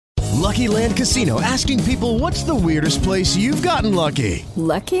Lucky Land Casino, asking people, what's the weirdest place you've gotten lucky?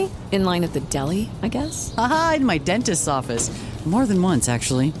 Lucky? In line at the deli, I guess? Aha, in my dentist's office. More than once,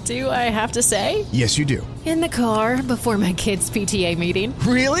 actually. Do I have to say? Yes, you do. In the car before my kids' PTA meeting.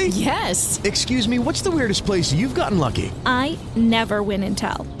 Really? Yes. Excuse me, what's the weirdest place you've gotten lucky? I never win and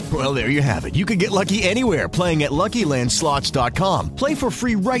tell. Well, there you have it. You can get lucky anywhere, playing at LuckyLandSlots.com. Play for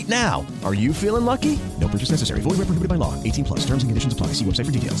free right now. Are you feeling lucky? No purchase necessary. Void where prohibited by law. 18 plus. Terms and conditions apply. See website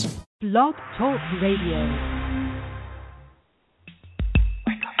for details. Blog Talk Radio.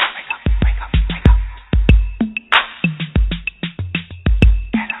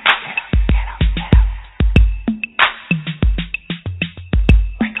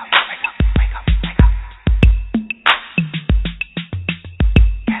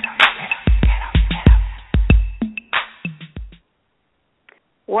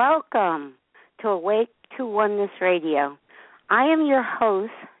 Welcome to Awake to Oneness Radio. I am your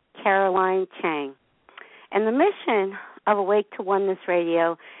host, Caroline Chang, and the mission of Awake to Oneness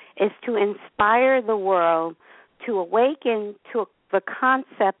Radio is to inspire the world to awaken to the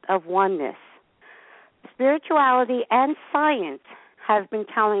concept of oneness. Spirituality and science have been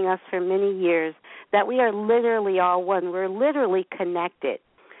telling us for many years that we are literally all one. We're literally connected.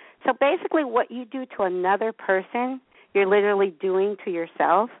 So basically what you do to another person, you're literally doing to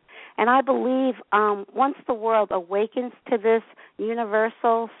yourself. And I believe once the world awakens to this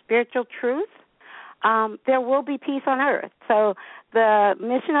universal spiritual truth, there will be peace on earth. So the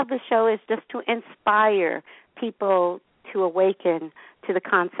mission of the show is just to inspire people to awaken to the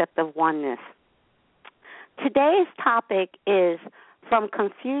concept of oneness. Today's topic is From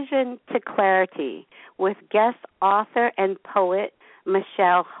Confusion to Clarity with guest author and poet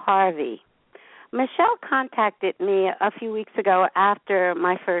Michele Harvey. Michele contacted me a few weeks ago after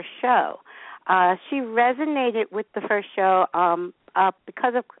my first show. She resonated with the first show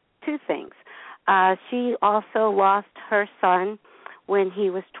because of two things. She also lost her son when he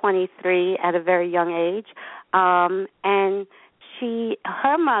was 23 at a very young age, and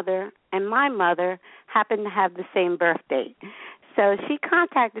her mother and my mother happened to have the same birth date. So she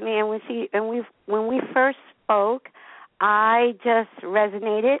contacted me, and when we first spoke, I just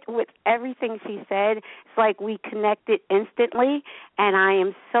resonated with everything she said. It's like we connected instantly, and I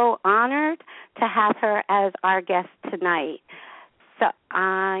am so honored to have her as our guest tonight. So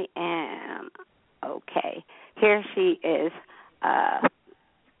I am okay. Here she is.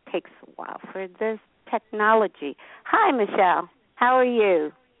 Takes a while for this technology. Hi, Michele. How are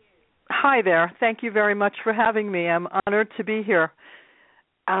you? Hi there. Thank you very much for having me. I'm honored to be here.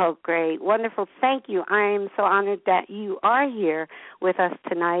 Oh, great. Wonderful. Thank you. I am so honored that you are here with us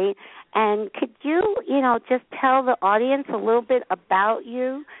tonight. And could you, just tell the audience a little bit about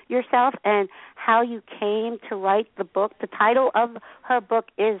yourself and how you came to write the book? The title of her book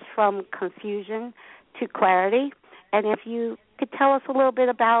is From Confusion to Clarity. And if you could tell us a little bit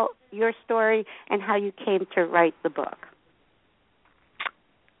about your story and how you came to write the book.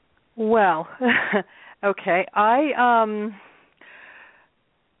 Well, okay.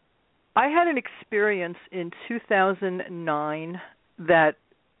 I had an experience in 2009 that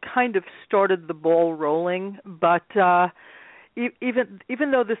kind of started the ball rolling, but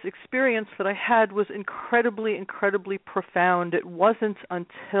even though this experience that I had was incredibly, incredibly profound, it wasn't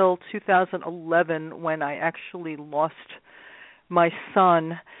until 2011 when I actually lost my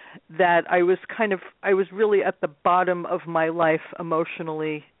son that I was really at the bottom of my life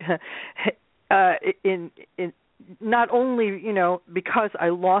emotionally in not only, because I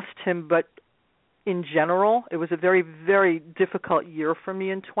lost him, but in general. It was a very, very difficult year for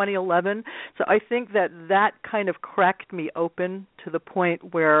me in 2011. So I think that kind of cracked me open to the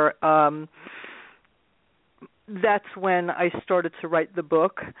point where that's when I started to write the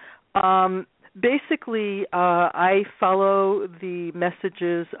book. Basically, I follow the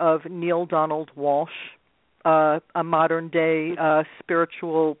messages of Neale Donald Walsch, a modern-day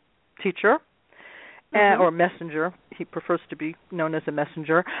spiritual teacher. Or messenger. He prefers to be known as a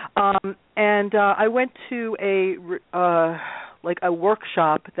messenger. And I went to a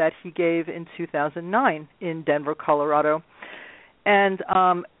workshop that he gave in 2009 in Denver, Colorado. And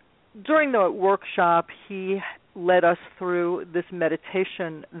during the workshop, he led us through this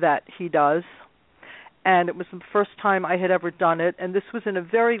meditation that he does. And it was the first time I had ever done it. And this was in a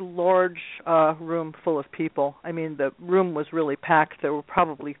very large room full of people. I mean, the room was really packed. There were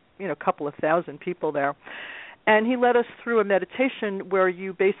probably a couple of thousand people there. And he led us through a meditation where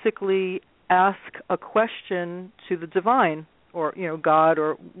you basically ask a question to the divine, or God,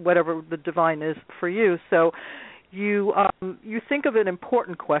 or whatever the divine is for you. So you think of an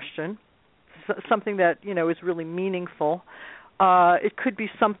important question, something that is really meaningful, It could be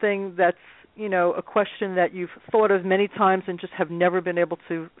something that's, a question that you've thought of many times and just have never been able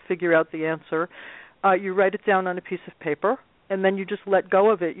to figure out the answer. You write it down on a piece of paper, and then you just let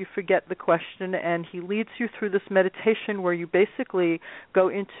go of it. You forget the question, and he leads you through this meditation where you basically go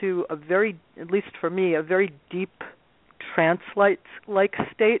into at least for me, a very deep trance-like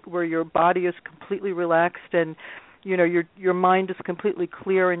state where your body is completely relaxed and, your mind is completely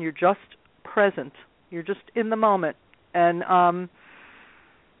clear and you're just present. You're just in the moment. And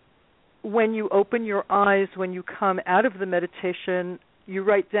when you open your eyes, when you come out of the meditation, you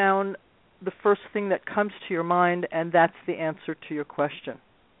write down the first thing that comes to your mind, and that's the answer to your question.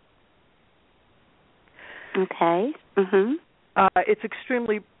 Okay. It's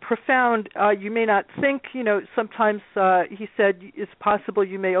extremely profound. You may not think, sometimes he said it's possible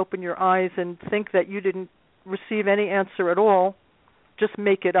you may open your eyes and think that you didn't receive any answer at all. Just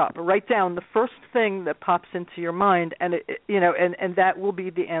make it up. Write down the first thing that pops into your mind, and and that will be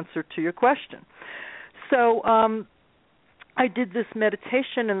the answer to your question. So I did this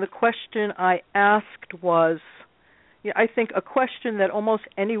meditation, and the question I asked was, I think a question that almost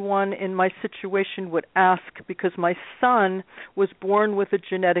anyone in my situation would ask, because my son was born with a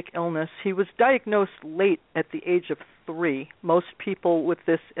genetic illness. He was diagnosed late at the age of 3. Most people with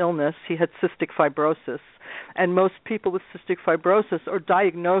this illness, he had cystic fibrosis, and most people with cystic fibrosis are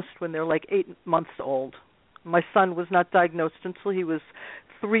diagnosed when they're like 8 months old. My son was not diagnosed until he was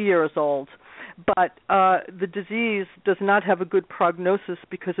 3 years old. But the disease does not have a good prognosis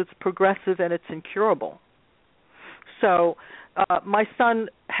because it's progressive and it's incurable. So my son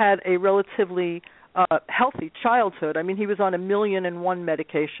had a relatively healthy childhood. I mean, he was on 1,000,001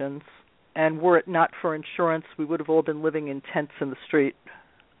 medications, and were it not for insurance, we would have all been living in tents in the street.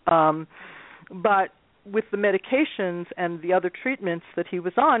 But with the medications and the other treatments that he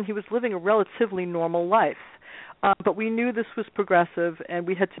was on, he was living a relatively normal life. But we knew this was progressive, and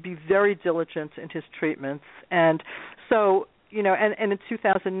we had to be very diligent in his treatments. And so, and in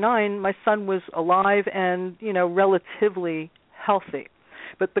 2009, my son was alive and, relatively healthy.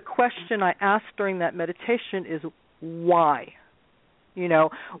 But the question I asked during that meditation is, why?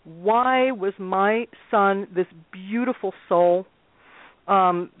 Why was my son, this beautiful soul,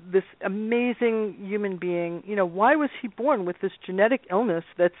 this amazing human being, why was he born with this genetic illness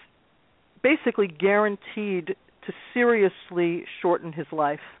that's basically guaranteed to seriously shorten his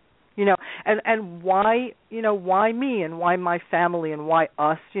life? And why, why me, and why my family, and why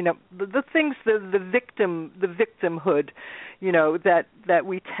us? The things, the victimhood, that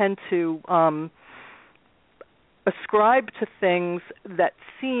we tend to ascribe to things that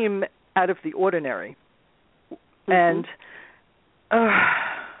seem out of the ordinary. And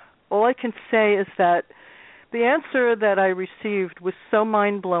all I can say is that the answer that I received was so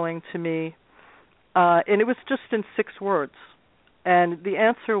mind-blowing to me, and it was just in 6 words. And the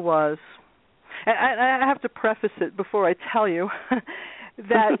answer was, and I have to preface it before I tell you,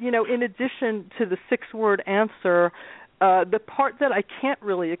 that, in addition to the 6-word answer, the part that I can't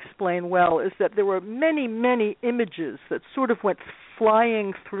really explain well is that there were many, many images that sort of went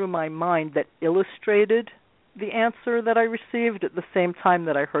flying through my mind that illustrated the answer that I received at the same time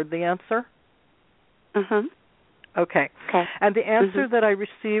that I heard the answer. Okay. And the answer that I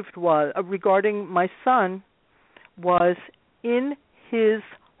received was, regarding my son, was in his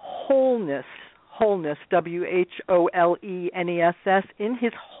wholeness, WHOLENESS, in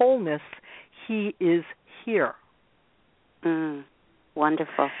his wholeness, he is here.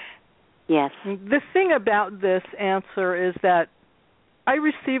 Wonderful. Yes. The thing about this answer is that I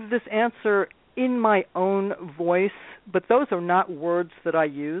received this answer in my own voice, but those are not words that I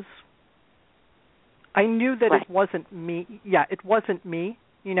use. I knew that It wasn't me. Yeah, it wasn't me.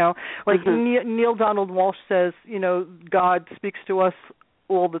 Neil Donald Walsh says, God speaks to us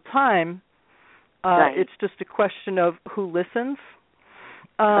all the time. It's just a question of who listens.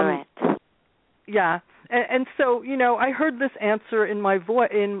 Correct. Yeah, and so I heard this answer in my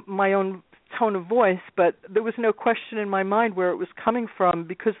in my own tone of voice, but there was no question in my mind where it was coming from,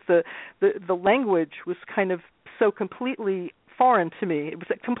 because the language was kind of so completely foreign to me. It was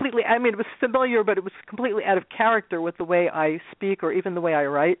completely, it was familiar, but it was completely out of character with the way I speak or even the way I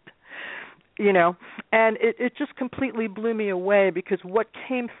write, and it just completely blew me away, because what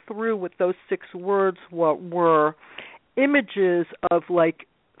came through with those 6 words were images of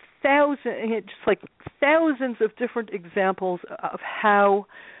thousands of different examples of how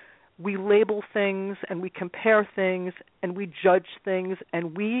we label things and we compare things and we judge things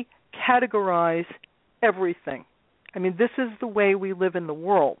and we categorize everything. This is the way we live in the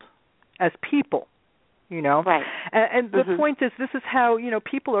world as people. Right. And the point is, this is how,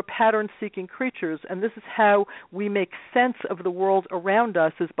 people are pattern-seeking creatures, and this is how we make sense of the world around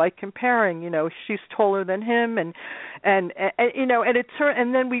us, is by comparing, she's taller than him, and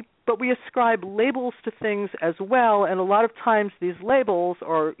we ascribe labels to things as well, and a lot of times these labels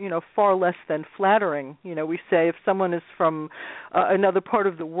are, far less than flattering. We say if someone is from another part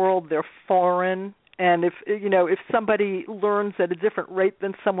of the world, they're foreign. And if somebody learns at a different rate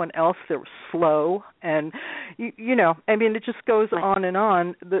than someone else, they're slow, and it just goes on and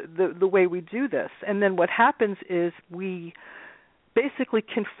on the way we do this. And then what happens is we basically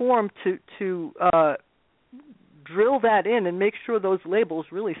conform to drill that in and make sure those labels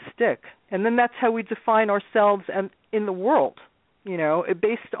really stick. And then that's how we define ourselves and in the world.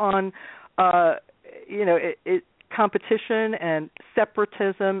 Based on competition and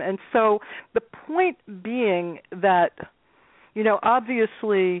separatism. And so the point being that,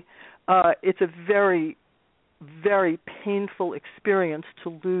 obviously it's a very, very painful experience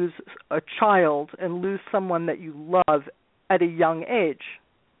to lose a child and lose someone that you love at a young age,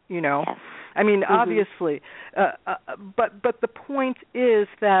 Yes. Obviously. But the point is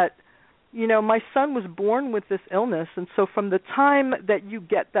that, my son was born with this illness, and so from the time that you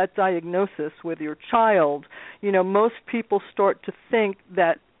get that diagnosis with your child, most people start to think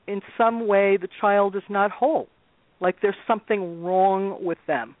that in some way the child is not whole, like there's something wrong with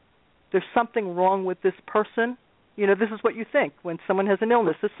them. There's something wrong with this person. This is what you think when someone has an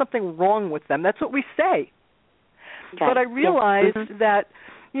illness. There's something wrong with them. That's what we say. Okay. But I realize that,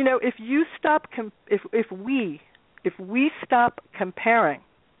 if you stop, if we stop comparing.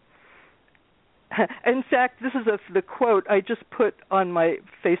 In fact, this is the quote I just put on my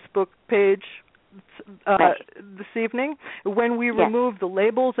Facebook page this evening. When we remove the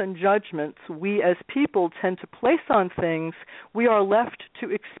labels and judgments we as people tend to place on things, we are left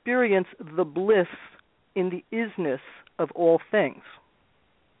to experience the bliss in the isness of all things.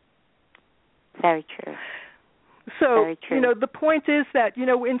 Very true. So, the point is that,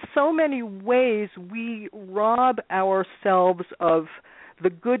 in so many ways we rob ourselves of the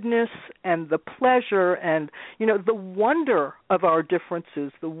goodness and the pleasure and, the wonder of our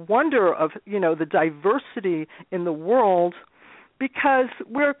differences, the wonder of, the diversity in the world, because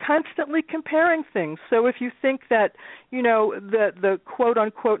we're constantly comparing things. So if you think that, the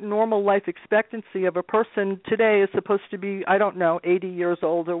quote-unquote normal life expectancy of a person today is supposed to be, 80 years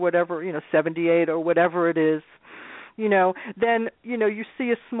old or whatever, 78 or whatever it is, then, you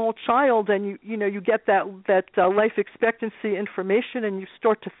see a small child and you get that life expectancy information and you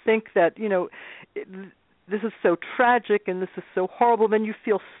start to think that, this is so tragic and this is so horrible. Then you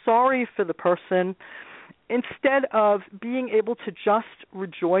feel sorry for the person instead of being able to just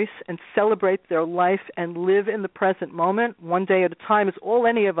rejoice and celebrate their life and live in the present moment, one day at a time, is all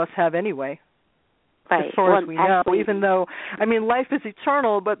any of us have anyway. Right. As far as we know, even though, life is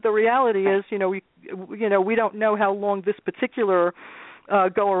eternal, but the reality is, we don't know how long this particular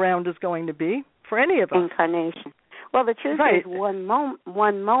go around is going to be for any of us. Incarnation. Well, the truth is one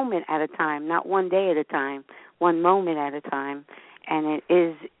moment at a time, not one day at a time, one moment at a time, and it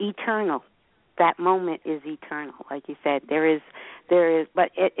is eternal. That moment is eternal, like you said. There is,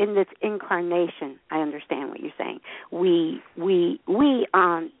 but in this incarnation, I understand what you're saying. We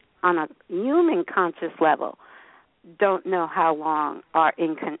on a human conscious level, don't know how long our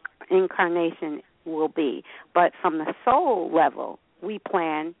incarnation will be. But from the soul level, we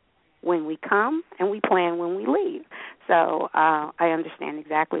plan when we come and we plan when we leave. So I understand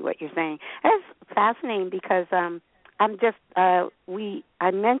exactly what you're saying. That's fascinating because I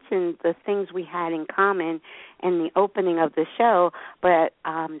mentioned the things we had in common in the opening of the show, but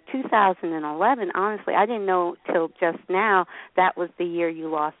 2011, honestly, I didn't know till just now that was the year you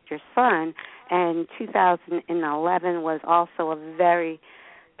lost your son, and 2011 was also a very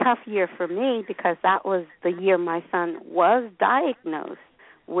tough year for me because that was the year my son was diagnosed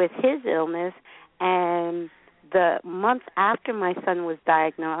with his illness, and the month after my son was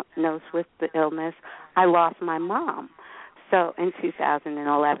diagnosed with the illness, I lost my mom. So in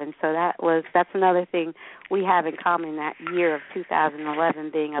 2011, so that's another thing we have in common, that year of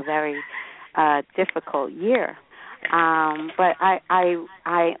 2011 being a very difficult year. But I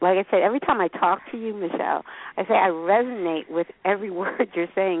like I said, every time I talk to you, Michele, I say I resonate with every word you're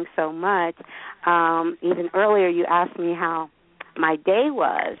saying so much. Even earlier, you asked me how my day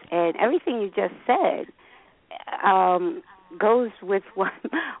was, and everything you just said goes with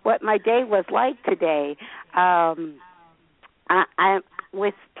what my day was like today. I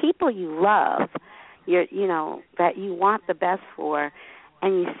with people you love, that you want the best for,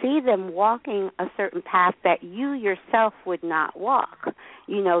 and you see them walking a certain path that you yourself would not walk.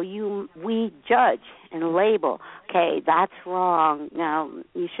 We judge and label. Okay, that's wrong. No,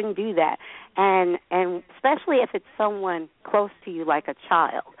 you shouldn't do that. And especially if it's someone close to you, like a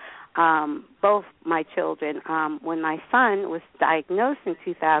child. Both my children. When my son was diagnosed in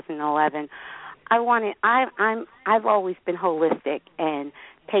 2011, I've always been holistic and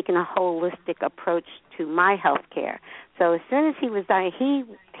taken a holistic approach to my health care. So as soon as he was dying,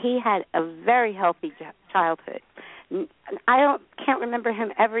 he had a very healthy childhood. Can't remember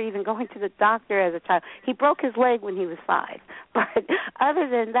him ever even going to the doctor as a child. He broke his leg when he was 5. But other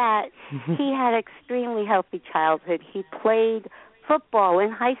than that, he had an extremely healthy childhood. He played football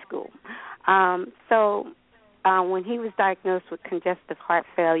in high school. So when he was diagnosed with congestive heart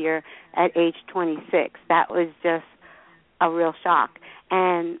failure at age 26, that was just a real shock.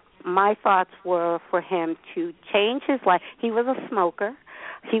 And my thoughts were for him to change his life. He was a smoker.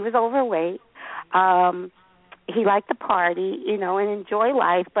 He was overweight. He liked to party, and enjoy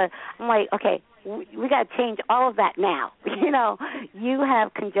life. But I'm like, okay, we got to change all of that now. You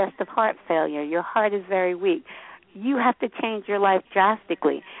have congestive heart failure. Your heart is very weak. You have to change your life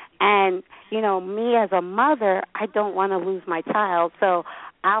drastically. And, me as a mother, I don't want to lose my child. So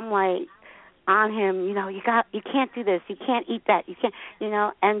I'm like on him, you can't do this. You can't eat that. You can't,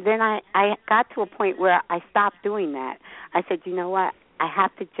 And then I got to a point where I stopped doing that. I said, you know what? I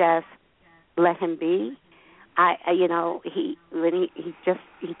have to just let him be. He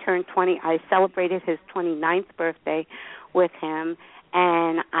turned 20. I celebrated his 29th birthday with him,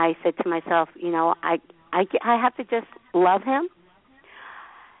 and I said to myself, I have to just love him,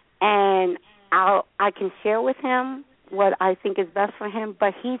 and I can share with him what I think is best for him,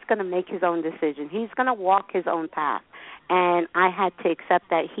 but he's going to make his own decision. He's going to walk his own path, and I had to accept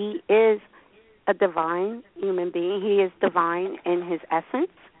that he is a divine human being. He is divine in his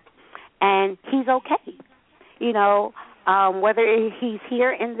essence, and he's okay. Whether he's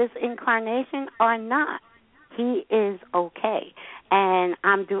here in this incarnation or not, he is okay. And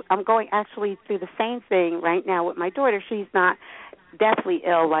I'm going actually through the same thing right now with my daughter. She's not deathly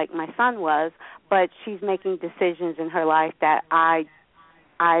ill like my son was, but she's making decisions in her life that I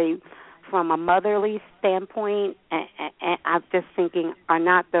from a motherly standpoint, and I'm just thinking are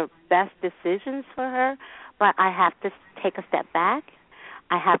not the best decisions for her. But I have to take a step back.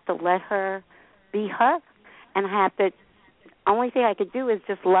 I have to let her be her. And only thing I could do is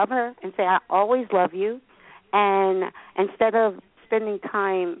just love her and say, I always love you. And instead of spending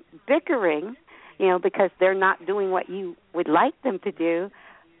time bickering, because they're not doing what you would like them to do,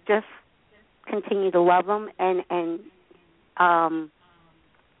 just continue to love them and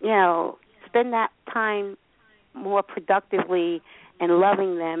spend that time more productively in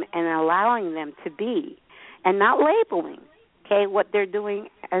loving them and allowing them to be and not labeling, what they're doing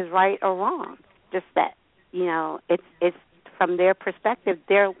as right or wrong. Just that. It's from their perspective,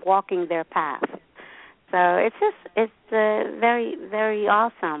 they're walking their path. So it's very, very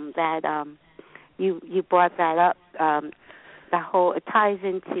awesome that you brought that up. It ties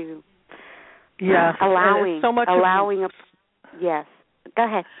into allowing. So much yes. Go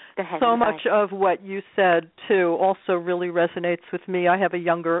ahead. So much of what you said, too, also really resonates with me. I have a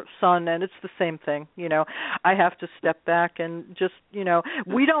younger son, and it's the same thing. I have to step back and just,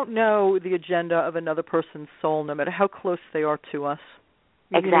 we don't know the agenda of another person's soul, no matter how close they are to us.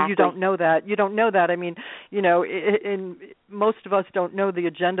 Exactly. You don't know that. You don't know that. I mean, most of us don't know the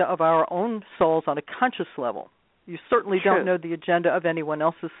agenda of our own souls on a conscious level. You certainly don't know the agenda of anyone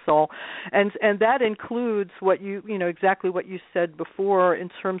else's soul, and that includes what exactly what you said before in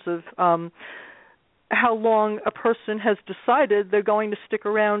terms of how long a person has decided they're going to stick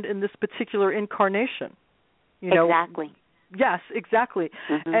around in this particular incarnation. Exactly. Yes, exactly.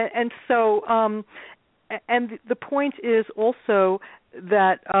 Mm-hmm. And so, and the point is also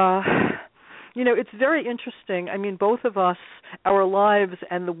that it's very interesting. I mean, both of us, our lives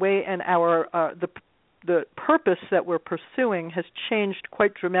and the way and our the purpose that we're pursuing has changed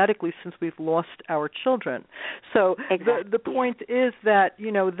quite dramatically since we've lost our children. So exactly. the point is that,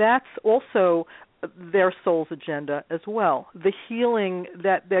 that's also their soul's agenda as well. The healing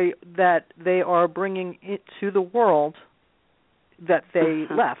that they are bringing to the world that they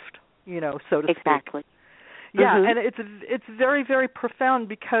left, so to speak. Exactly. Yeah, and it's very, very profound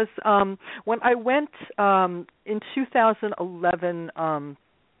because when I went in 2011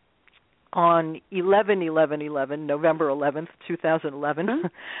 on 11/11/11, November 11th, 2011,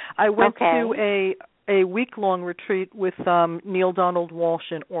 I went to a week-long retreat with Neil Donald Walsh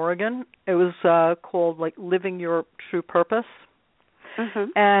in Oregon. It was called Living Your True Purpose.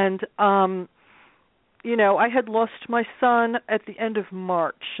 And I had lost my son at the end of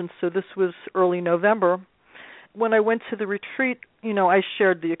March, and so this was early November. When I went to the retreat, I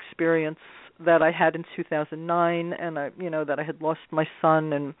shared the experience that I had in 2009, and that I had lost my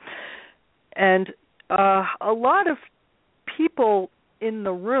son, and a lot of people in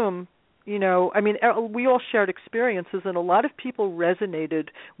the room, we all shared experiences, and a lot of people resonated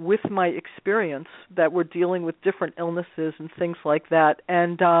with my experience that were dealing with different illnesses and things like that.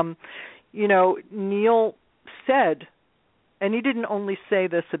 And Neil said, and he didn't only say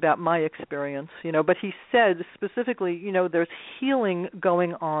this about my experience, but he said specifically, there's healing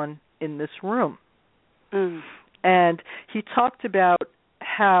going on in this room. And he talked about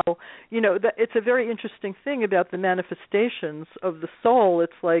how, that it's a very interesting thing about the manifestations of the soul.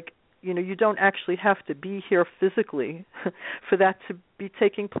 It's like, you don't actually have to be here physically for that to be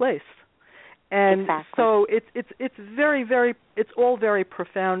taking place. And exactly. So it's very, very, it's all very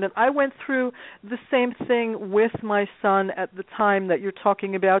profound. And I went through the same thing with my son at the time that you're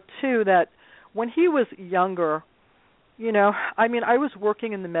talking about too, that when he was younger, I was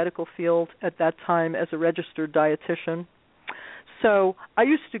working in the medical field at that time as a registered dietitian. So I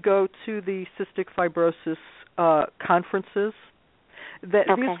used to go to the cystic fibrosis conferences.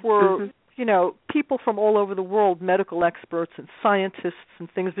 These were, people from all over the world, medical experts and scientists and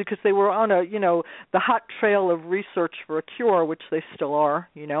things, because they were on the hot trail of research for a cure, which they still are,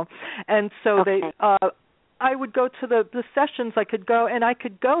 And so I would go to the sessions. I could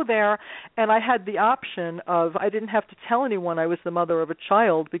go there, and I had the option of, I didn't have to tell anyone I was the mother of a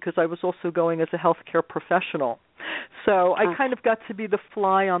child because I was also going as a healthcare professional. So I kind of got to be the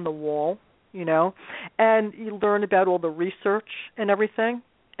fly on the wall, and you learn about all the research and everything.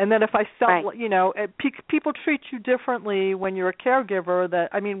 And then if I felt, people treat you differently when you're a caregiver.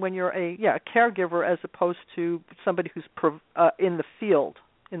 When you're a caregiver as opposed to somebody who's in the field,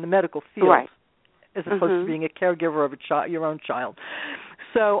 in the medical field. Right. As opposed to being a caregiver of your own child.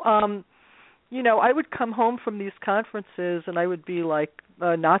 So, I would come home from these conferences and I would be like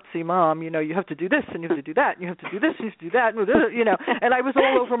a Nazi mom, you have to do this and you have to do that, and you have to do this and you have to do that, and I was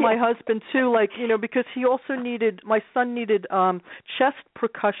all over my husband too, because he also my son needed chest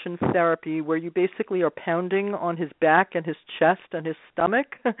percussion therapy, where you basically are pounding on his back and his chest and his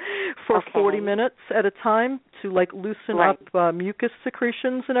stomach for 40 minutes at a time to loosen up mucus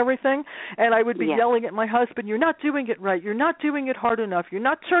secretions and everything. And I would be yelling at my husband, "You're not doing it right. You're not doing it hard enough. You're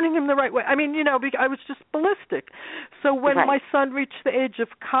not turning him the right way." I was just ballistic. So when my son reached the age of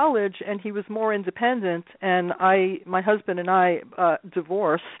college and he was more independent, and my husband and I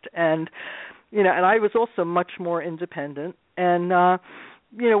divorced, and I was also much more independent. And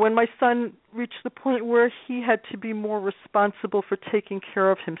when my son reached the point where he had to be more responsible for taking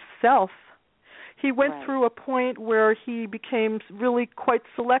care of himself, he went through a point where he became really quite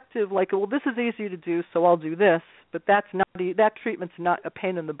selective, this is easy to do, so I'll do this, but that treatment's not a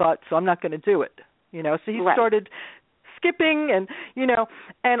pain in the butt, so I'm not going to do it. So he started skipping, and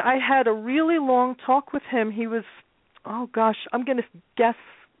and I had a really long talk with him. He was, I'm going to guess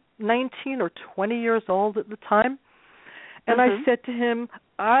 19 or 20 years old at the time. And I said to him,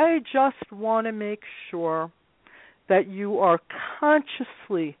 I just want to make sure that you are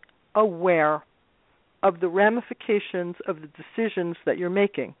consciously aware of the ramifications of the decisions that you're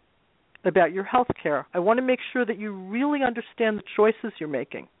making about your health care. I want to make sure that you really understand the choices you're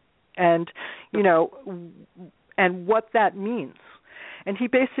making and, and what that means. And he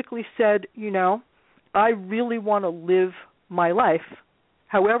basically said, I really want to live my life,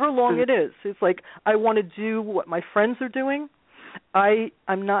 however long it is. It's like, I want to do what my friends are doing. I'm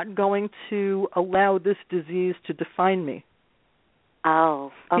not going to allow this disease to define me.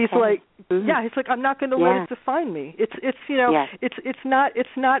 Oh, okay. He's like, he's like, I'm not going to let it define me. It's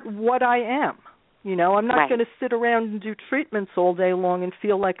not what I am. I'm not going to sit around and do treatments all day long and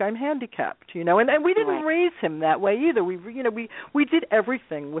feel like I'm handicapped. And we didn't raise him that way either. We did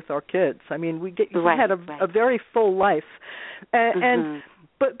everything with our kids. We had a very full life,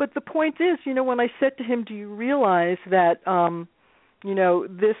 but the point is, when I said to him, do you realize that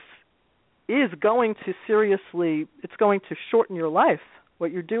this is going to it's going to shorten your life.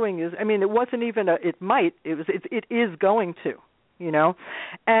 What you're doing is, it wasn't even it is going to,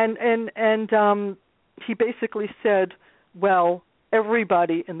 and he basically said, well,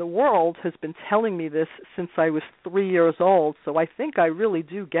 everybody in the world has been telling me this since I was 3 years old, so I think I really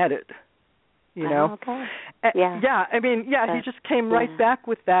do get it. Okay. He just came right back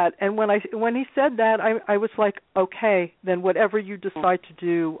with that. And when he said that, I was like, okay, then whatever you decide to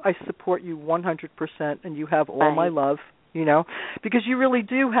do, I support you 100%, and you have all my love, because you really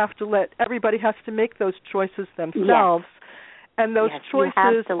do have to everybody has to make those choices themselves, and those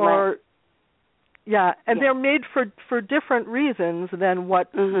choices are Yeah, and they're made for different reasons than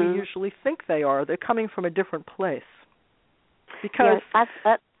what we usually think they are. They're coming from a different place. Because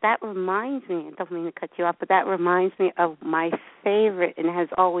that reminds me, I don't mean to cut you off, but that reminds me of my favorite, and has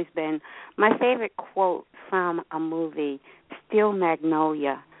always been, my favorite quote from a movie, Steel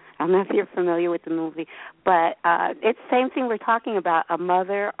Magnolia. I don't know if you're familiar with the movie, but it's the same thing we're talking about, a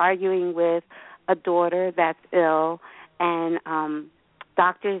mother arguing with a daughter that's ill, and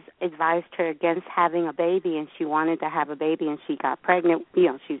doctors advised her against having a baby, and she wanted to have a baby, and she got pregnant. You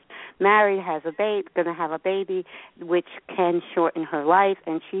know, she's married, has a baby, going to have a baby, which can shorten her life.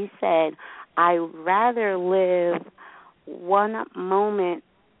 And she said, "I'd rather live one moment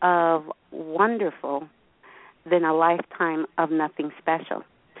of wonderful than a lifetime of nothing special."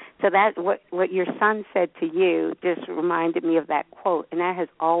 So that what your son said to you just reminded me of that quote, and that has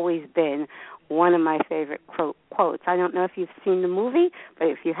always been one of my favorite quotes. I don't know if you've seen the movie, but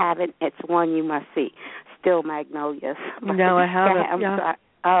if you haven't, it's one you must see. Still Magnolias. No, I haven't. Yeah.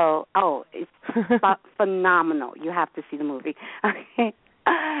 Oh, it's phenomenal. You have to see the movie. Okay.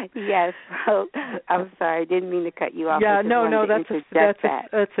 Yes. So, I'm sorry, I didn't mean to cut you off. Yeah, no,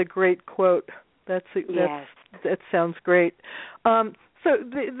 that's a great quote. That sounds great. So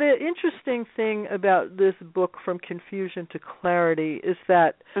the interesting thing about this book, From Confusion to Clarity, is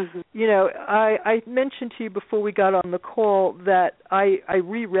that, you know, I mentioned to you before we got on the call that I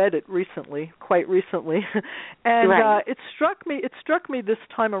reread it quite recently, and it struck me this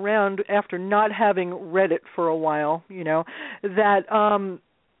time around, after not having read it for a while, you know, that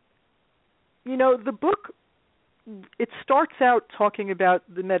you know, the book, it starts out talking about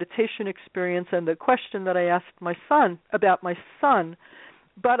the meditation experience and the question that I asked my son about my son,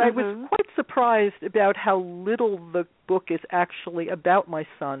 but I was quite surprised about how little the book is actually about my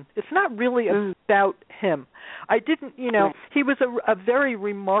son. It's not really about him. I didn't, you know, he was a very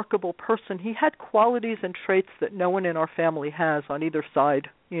remarkable person. He had qualities and traits that no one in our family has on either side,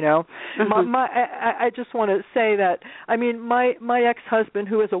 you know. I just want to say that, I mean, my ex-husband,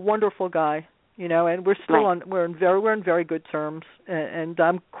 who is a wonderful guy, you know, and we're still we're in very good terms, and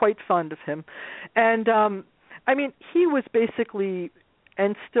I'm quite fond of him. And I mean, he was basically,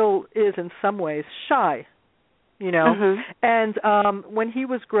 and still is in some ways, shy, you know. And when he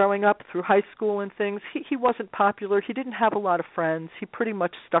was growing up through high school and things, he wasn't popular. He didn't have a lot of friends. He pretty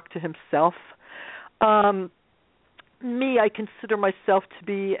much stuck to himself. Me, I consider myself to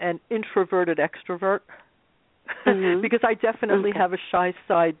be an introverted extrovert. Because I definitely have a shy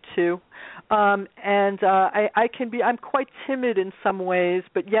side too, and I can be. I'm quite timid in some ways,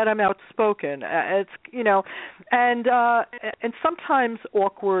 but yet I'm outspoken. It's, you know, and sometimes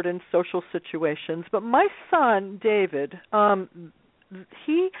awkward in social situations. But my son David,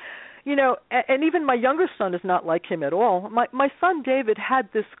 he, you know, and even my younger son is not like him at all. My son David had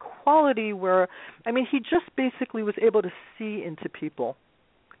this quality where, I mean, he just basically was able to see into people.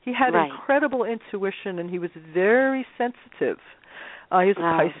 He had incredible intuition, and he was very sensitive. He's a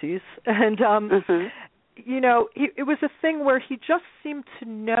Pisces. And, you know, it was a thing where he just seemed to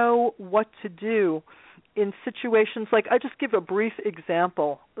know what to do in situations. Like, I just give a brief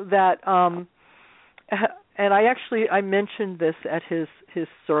example that, and I mentioned this at his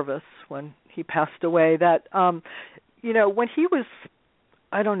service when he passed away, that, you know, when he was,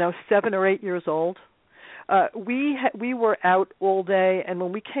 I don't know, 7 or 8 years old, we were out all day, and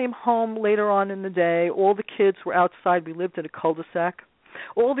when we came home later on in the day, all the kids were outside. We lived in a cul-de-sac.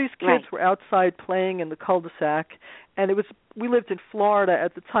 All these kids were outside playing in the cul-de-sac, and we lived in Florida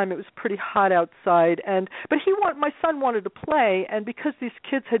at the time. It was pretty hot outside, but my son wanted to play, and because these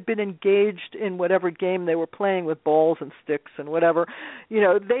kids had been engaged in whatever game they were playing with balls and sticks and whatever, you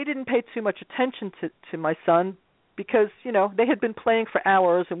know, they didn't pay too much attention to my son because, you know, they had been playing for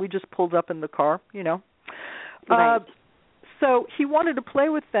hours, and we just pulled up in the car, you know. So he wanted to play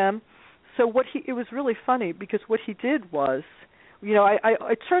with them. So it was really funny because what he did was, you know,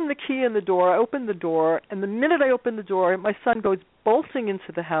 I turned the key in the door, I opened the door, and the minute I opened the door, my son goes bolting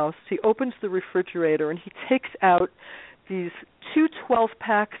into the house. He opens the refrigerator, and he takes out these 2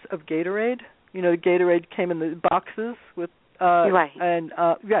 12-packs of Gatorade. You know, the Gatorade came in the boxes with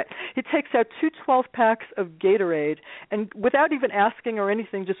he takes out 2 12-packs of Gatorade, and without even asking or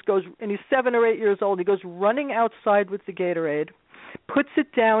anything, just goes, and he's 7 or 8 years old, he goes running outside with the Gatorade, puts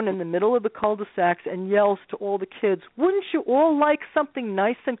it down in the middle of the cul-de-sacs, and yells to all the kids, "Wouldn't you all like something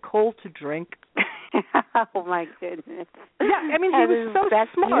nice and cold to drink?" Oh, my goodness. Yeah, I mean, he was so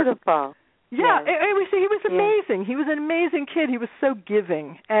that's smart. Beautiful. Yes. He was amazing. He was an amazing kid. He was so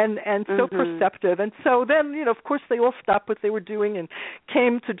giving and so perceptive. And so then, of course, they all stopped what they were doing and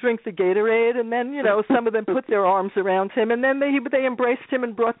came to drink the Gatorade. And then, some of them put their arms around him. And then they embraced him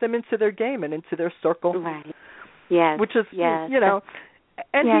and brought them into their game and into their circle. Right. Yes. Which is,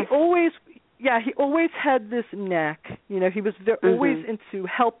 and he always had this knack. He was always into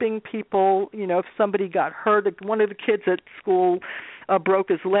helping people. If somebody got hurt, one of the kids at school broke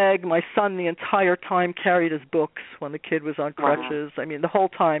his leg. My son the entire time carried his books when the kid was on crutches. Wow. I mean, the whole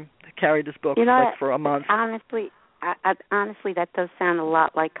time he carried his books for a month. Honestly, honestly, that does sound a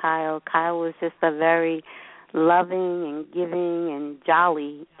lot like Kyle. Kyle was just a very loving and giving and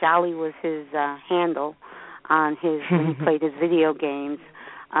jolly. Jolly was his handle on when he played his video games.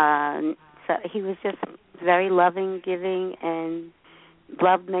 So he was just very loving, giving, and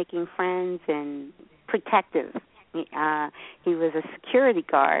loved making friends and protective. He was a security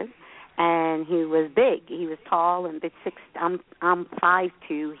guard, and he was big. He was tall and big. I'm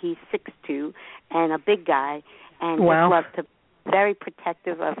 5'2", he's 6'2", and a big guy. And just loved to very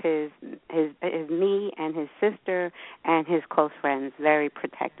protective of his me and his sister and his close friends. Very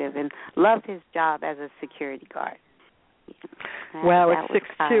protective, and loved his job as a security guard. Wow, at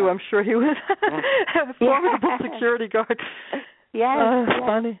 6'2", I'm sure he was a formidable security guard. Yes,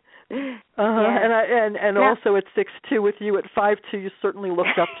 funny. And also at 6'2", with you at 5'2", you certainly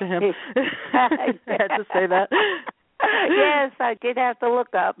looked up to him. I had to say that. Yes, I did have to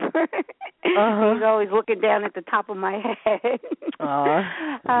look up. He's always looking down at the top of my head. Well,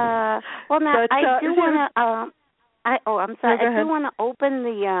 now I do want to. I'm sorry. I do want to open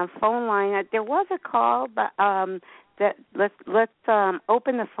the phone line. There was a call, but let's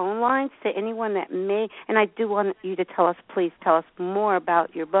open the phone lines to anyone that may. And I do want you to please tell us more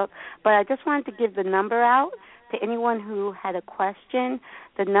about your book. But I just wanted to give the number out to anyone who had a question.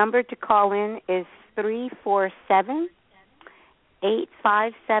 The number to call in is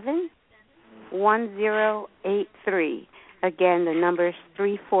 347-857-1083. Again, the number is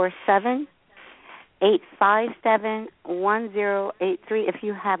 347-857-1083 if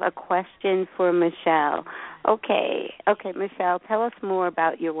you have a question for Michele. Okay, Michele, tell us more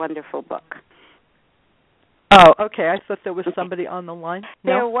about your wonderful book. Oh, okay. I thought there was somebody on the line.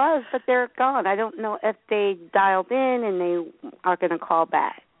 No? There was, but they're gone. I don't know if they dialed in and they are going to call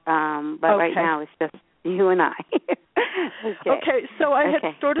back. But right now it's just you and I. Okay, so I had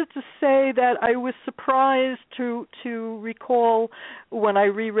started to say that I was surprised to recall when I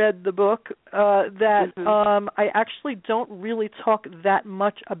reread the book that I actually don't really talk that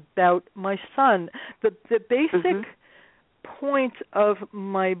much about my son. The basic point of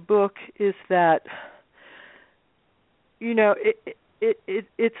my book is that,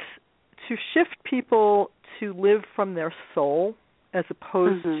 it's to shift people to live from their soul as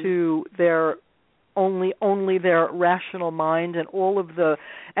opposed to their only their rational mind and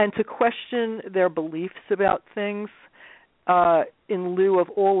and to question their beliefs about things in lieu of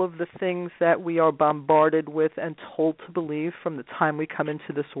all of the things that we are bombarded with and told to believe from the time we come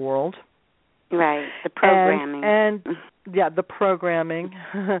into this world. Right, the programming. And the programming,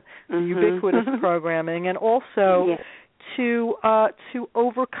 the ubiquitous programming, and also to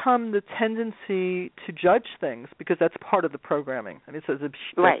overcome the tendency to judge things, because that's part of the programming. I mean, it's a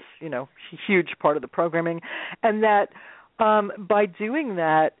huge part of the programming, and that by doing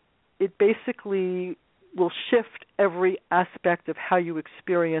that, it basically will shift every aspect of how you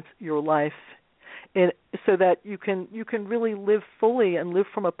experience your life, so that you can really live fully and live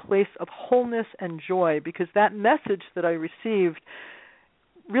from a place of wholeness and joy, because that message that I received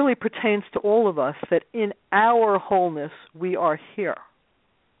really pertains to all of us, that in our wholeness we are here,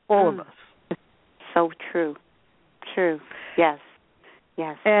 all of us. So true. Yes.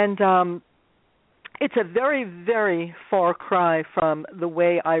 And it's a very, very far cry from the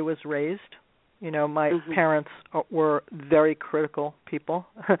way I was raised. My parents were very critical people,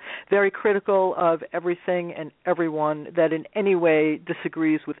 very critical of everything and everyone that in any way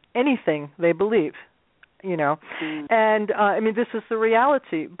disagrees with anything they believe. And I mean, this is the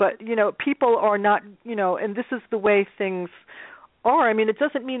reality, but people are not, and this is the way things are. I mean, it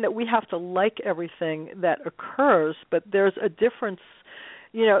doesn't mean that we have to like everything that occurs, but there's a difference.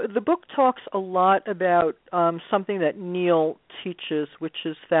 The book talks a lot about something that Neil teaches, which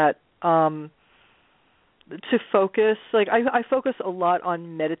is that to focus, like I focus a lot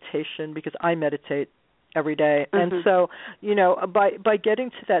on meditation because I meditate every day. And so, by getting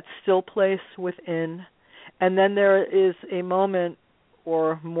to that still place within, and then there is a moment,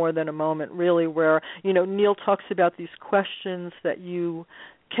 or more than a moment really, where, Neil talks about these questions that you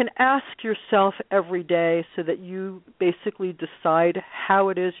can ask yourself every day so that you basically decide how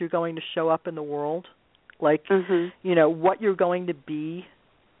it is you're going to show up in the world, like, what you're going to be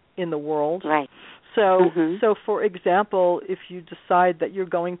in the world. Right. So for example, if you decide that you're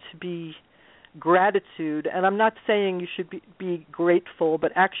going to be gratitude, and I'm not saying you should be grateful,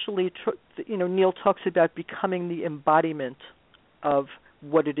 but actually, Neil talks about becoming the embodiment of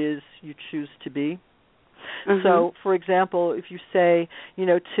what it is you choose to be. So, for example, if you say,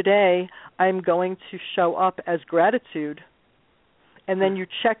 today I'm going to show up as gratitude, and then you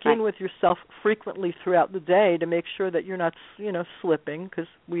check in with yourself frequently throughout the day to make sure that you're not, slipping, because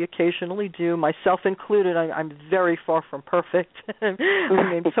we occasionally do, myself included. I'm very far from perfect. I'm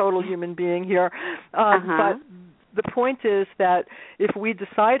a total human being here. But the point is that if we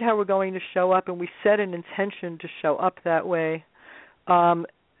decide how we're going to show up and we set an intention to show up that way,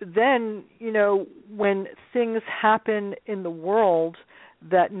 then, when things happen in the world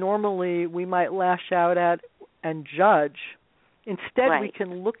that normally we might lash out at and judge, instead we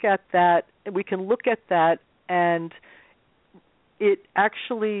can look at that and it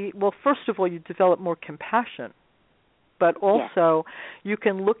actually, well, first of all, you develop more compassion, but also you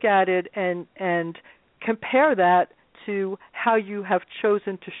can look at it and compare that to how you have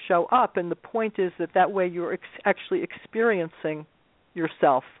chosen to show up, and the point is that way you're actually experiencing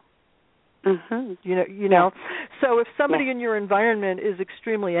yourself. So if somebody in your environment is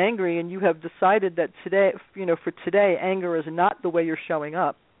extremely angry and you have decided that today, for today, anger is not the way you're showing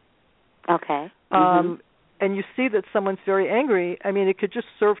up. Okay. And you see that someone's very angry, it could just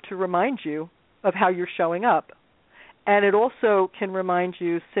serve to remind you of how you're showing up. And it also can remind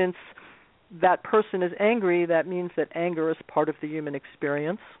you, since that person is angry, that means that anger is part of the human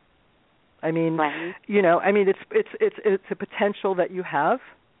experience. It's a potential that you have.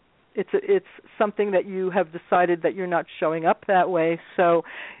 It's something that you have decided that you're not showing up that way. So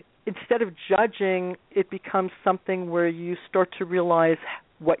instead of judging, it becomes something where you start to realize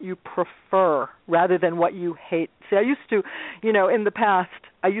what you prefer rather than what you hate. See, I used to, in the past,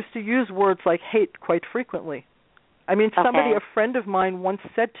 I used to use words like hate quite frequently. Somebody, a friend of mine once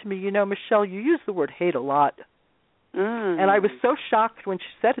said to me, Michele, you use the word hate a lot. And I was so shocked when she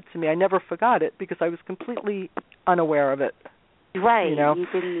said it to me. I never forgot it because I was completely unaware of it. Right. You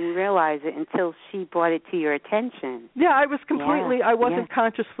didn't realize it until she brought it to your attention. Yeah, I was I wasn't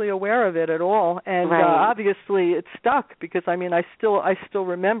consciously aware of it at all. And obviously it stuck because, I still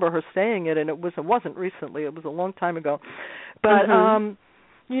remember her saying it, and it wasn't recently. It was a long time ago. But,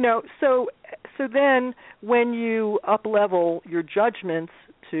 so then when you up-level your judgments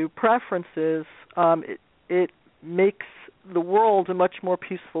to preferences, it makes the world a much more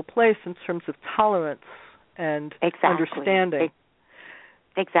peaceful place in terms of tolerance and understanding.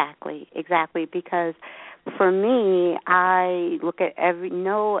 Exactly, because for me, I look at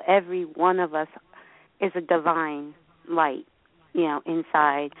every one of us is a divine light,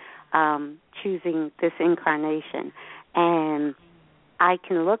 inside, choosing this incarnation. And I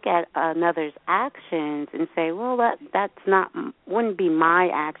can look at another's actions and say, well, wouldn't be my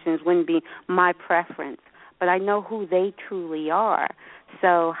actions, wouldn't be my preference, but I know who they truly are.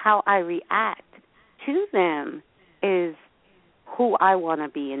 So how I react to them is who I want to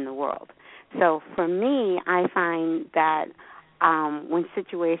be in the world. So for me, I find that when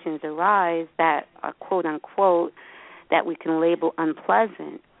situations arise that are quote-unquote that we can label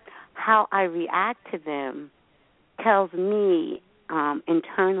unpleasant, how I react to them tells me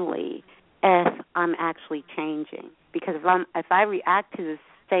internally if I'm actually changing. Because if I react to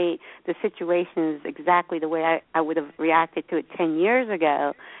the situation is exactly the way I would have reacted to it 10 years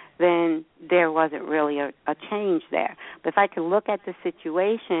ago, then there wasn't really a change there. But if I can look at the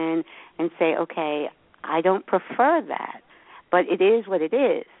situation and say, okay, I don't prefer that, but it is what it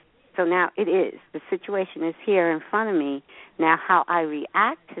is. So now it is. The situation is here in front of me. Now how I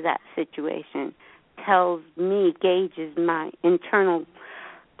react to that situation gauges my internal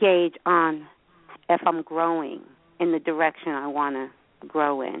gauge on if I'm growing in the direction I want to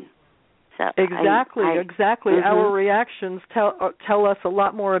grow in. So exactly. Our reactions tell us a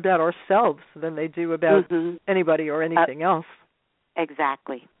lot more about ourselves than they do about anybody or anything else.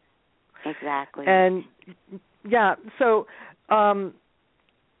 Exactly. And so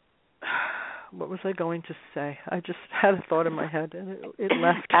what was I going to say? I just had a thought in my head and it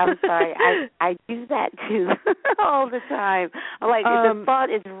left. I'm sorry. I use that too all the time. I'm like, the thought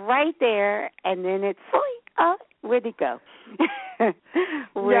is right there, and then it's where'd it go?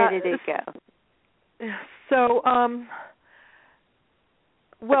 Where did it go? So,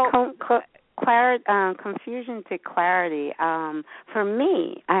 confusion to clarity. For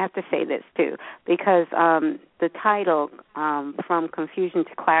me, I have to say this too, because the title, From Confusion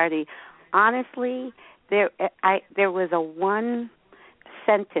to Clarity, honestly, there was a one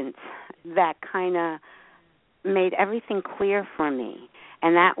sentence that kind of made everything clear for me,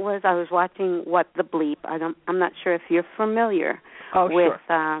 and that was I was watching What the Bleep. I'm not sure if you're familiar with.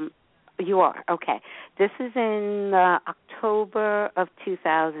 Sure. You are, okay. This is in October of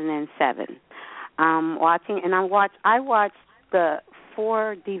 2007. Watching, and I watched the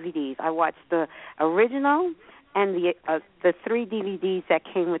 4 DVDs. I watched the original and the 3 DVDs that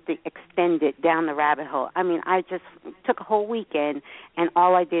came with the extended Down the Rabbit Hole. I mean, I just took a whole weekend, and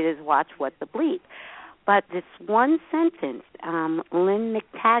all I did is watch What the Bleep. But this one sentence, Lynn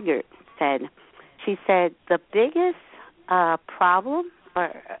McTaggart said, she said, the biggest problem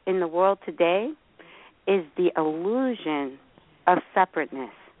in the world today is the illusion of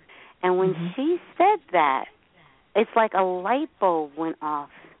separateness. And when she said that, it's like a light bulb went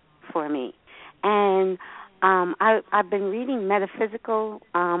off for me. And I've been reading metaphysical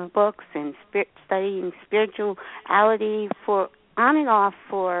books and studying spirituality for on and off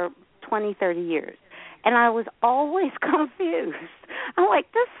for 20, 30 years. And I was always confused. I'm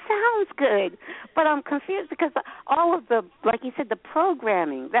like, this sounds good, but I'm confused because all of the, like you said, the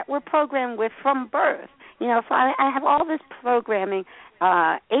programming that we're programmed with from birth. You know, so I have all this programming,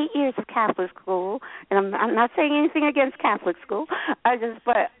 8 years of Catholic school, and I'm not saying anything against Catholic school.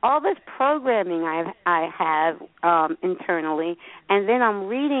 But all this programming I have internally, and then I'm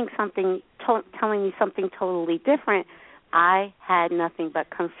reading something telling me something totally different. I had nothing but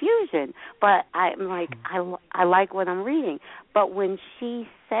confusion, but I'm like, I like what I'm reading. But when she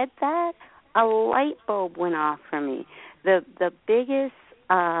said that, a light bulb went off for me. The biggest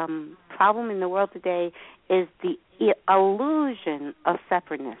problem in the world today is the illusion of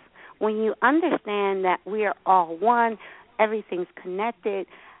separateness. When you understand that we are all one, everything's connected,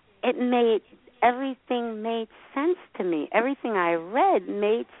 everything made sense to me. Everything I read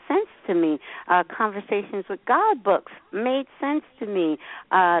made sense to me. Conversations with God books made sense to me.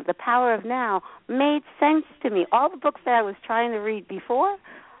 The Power of Now made sense to me. All the books that I was trying to read before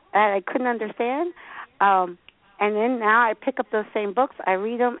that I couldn't understand, and then now I pick up those same books, I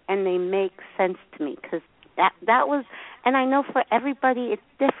read them, and they make sense to me because that was, and I know for everybody it's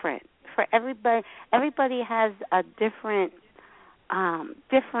different. For everybody has a different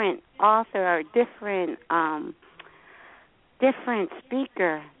author or different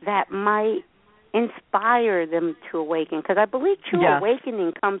speaker that might inspire them to awaken. Because I believe true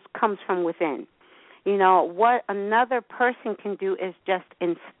awakening comes from within. You know, what another person can do is just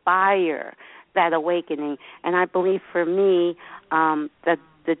inspire that awakening. And I believe for me, the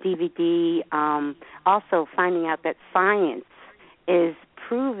DVD, also finding out that science is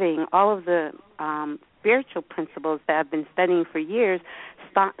proving all of the spiritual principles that I've been studying for years,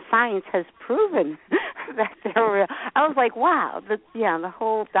 science has proven that they're real. I was like, wow, the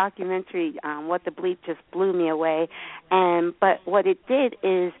whole documentary, What the Bleep, just blew me away. But what it did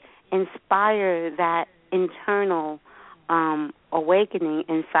is inspire that internal awakening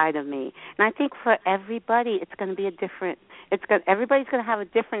inside of me. And I think for everybody, it's going to be everybody's going to have a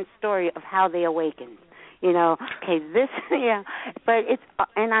different story of how they awakened. You know, okay, but it's,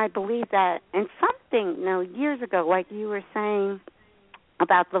 and I believe that, and something, years ago, like you were saying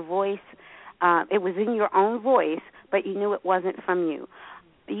about the voice, it was in your own voice, but you knew it wasn't from you.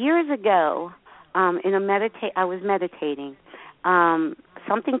 Years ago, I was meditating.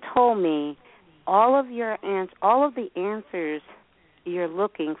 Something told me all of the answers you're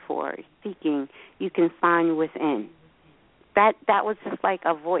looking for, seeking, you can find within. That was just like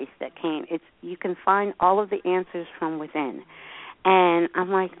a voice that came. You can find all of the answers from within. And I'm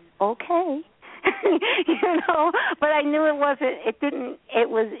like, okay. But I knew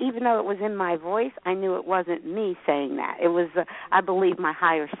even though it was in my voice, I knew it wasn't me saying that. It was, I believe, my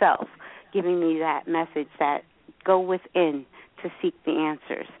higher self giving me that message that go within to seek the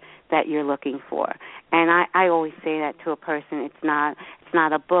answers that you're looking for. And I always say that to a person. It's not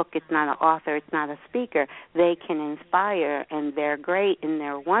a book, it's not an author, it's not a speaker. They can inspire, and they're great, and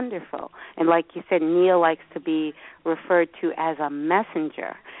they're wonderful. And like you said, Neil likes to be referred to as a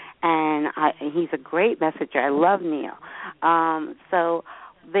messenger, and he's a great messenger. I love Neil. So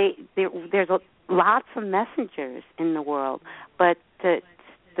there's lots of messengers in the world, but the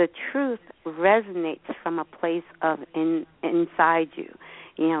truth resonates from a place of inside you.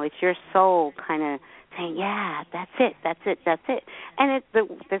 You know, it's your soul kind of saying, yeah, that's it. And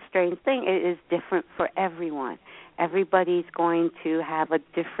the strange thing, it is different for everyone. Everybody's going to have a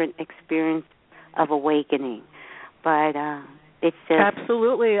different experience of awakening. But It's just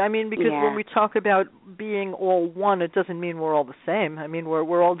absolutely. I mean, because when we talk about being all one, it doesn't mean we're all the same. I mean,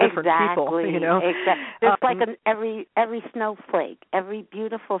 we're all different people. You know, There's like every snowflake, every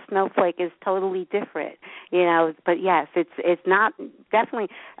beautiful snowflake is totally different. You know, but yes, it's not definitely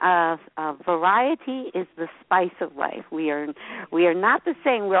variety is the spice of life. We are not the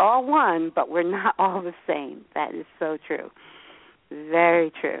same. We're all one, but we're not all the same. That is so true.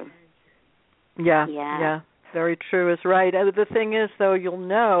 Very true. Yeah. Very true is right. The thing is, though, you'll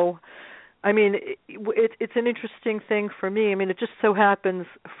know, I mean, it's an interesting thing for me. I mean, it just so happens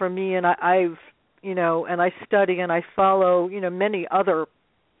for me, and I've, you know, and I study and I follow, you know, many other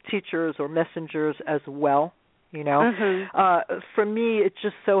teachers or messengers as well, you know. For me, it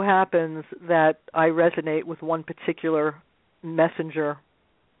just so happens that I resonate with one particular messenger.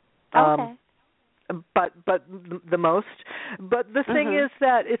 Okay. But the most. But the thing is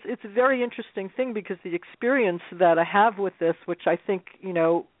that it's a very interesting thing, because the experience that I have with this, which I think, you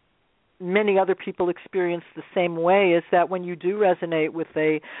know, many other people experience the same way, is that when you do resonate with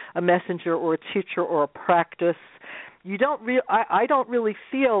a messenger or a teacher or a practice, you don't I don't really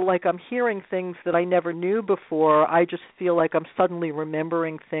feel like I'm hearing things that I never knew before. I just feel like I'm suddenly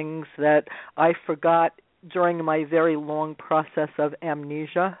remembering things that I forgot during my very long process of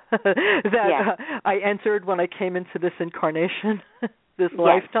amnesia that I entered when I came into this incarnation, this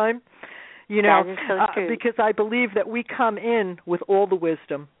lifetime. You know, that is so true. Because I believe that we come in with all the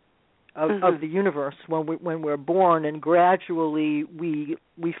wisdom of the universe when we're born, and gradually we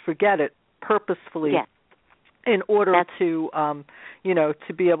forget it purposefully in order to you know,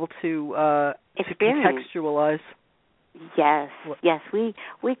 to be able to contextualize. Yes, we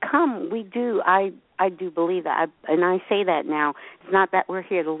do. I do believe that, and I say that now. It's not that we're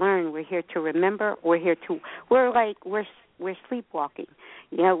here to learn. We're here to remember. We're sleepwalking.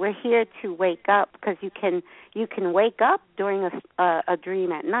 You know, we're here to wake up, because you can wake up during a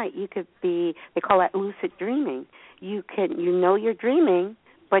dream at night. You could be, they call that lucid dreaming. You know you're dreaming,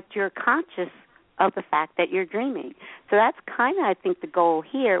 but you're conscious of the fact that you're dreaming. So that's kind of, I think, the goal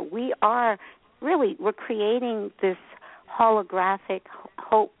here. We're creating this holographic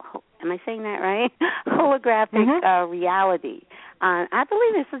am I saying that right? Holographic reality. I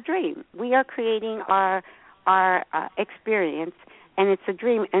believe it's a dream. We are creating our experience, and it's a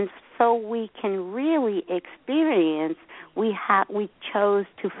dream. And so we can really experience. We chose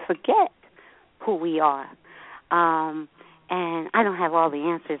to forget who we are. And I don't have all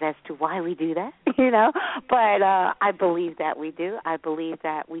the answers as to why we do that, you know, but I believe that we do. I believe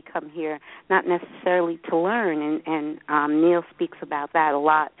that we come here not necessarily to learn, and Neil speaks about that a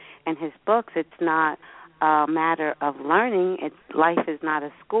lot in his books. It's not a matter of learning. Life is not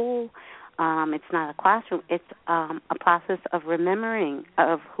a school. It's not a classroom. It's a process of remembering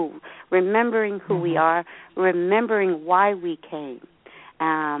who we are, remembering why we came.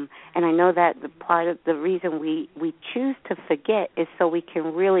 And I know that the part of the reason we choose to forget is so we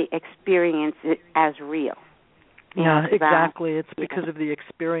can really experience it as real. Yeah, exactly. It's because of the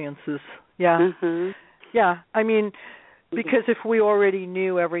experiences. Yeah. Yeah, I mean, because if we already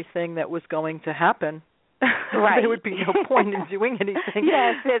knew everything that was going to happen, there would be no point in doing anything.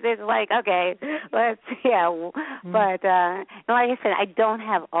 Yes, it's like, okay, but like I said, I don't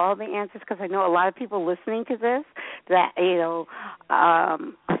have all the answers, because I know a lot of people listening to this that, you know, are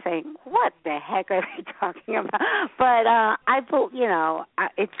saying, what the heck are they talking about? But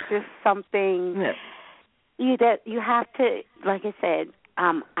it's just something that you have to, like I said,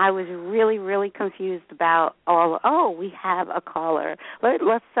 I was really, really confused about we have a caller.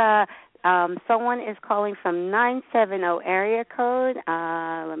 Let's someone is calling from 970 area code.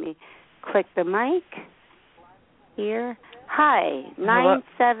 Let me click the mic here. Hi,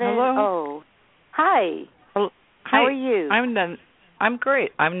 970. Hello. Hi. Hello. How are you? I'm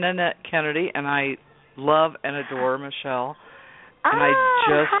great. I'm Nanette Kennedy, and I love and adore Michele. And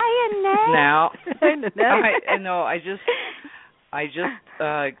hi, Annette. Now, Hi, Nanette. I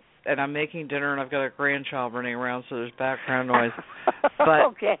just and I'm making dinner, and I've got a grandchild running around, so there's background noise. But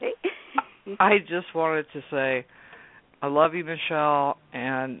okay. I just wanted to say I love you, Michele,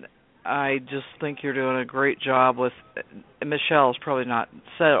 and I just think you're doing a great job with. Michelle's probably not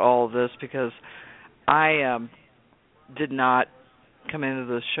said all of this, because I did not come into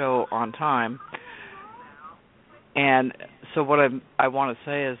the show on time, and so what I want to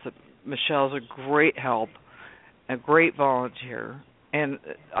say is that Michelle's a great help, a great volunteer, and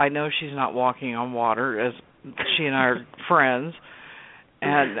I know she's not walking on water, as she and I are friends,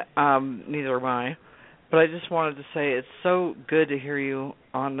 and neither am I. But I just wanted to say it's so good to hear you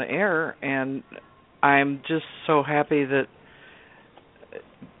on the air, and I'm just so happy that,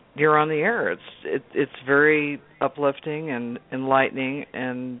 you're on the air. It's very uplifting and enlightening,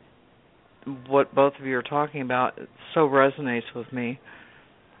 and what both of you are talking about so resonates with me.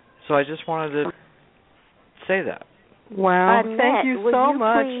 So I just wanted to say that. Wow. Annette, thank you so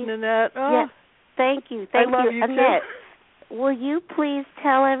much, please, Nanette. Oh, yes, thank you. I love you Annette. too. Will you please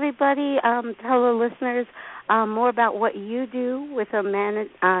tell everybody, tell the listeners more about what you do with the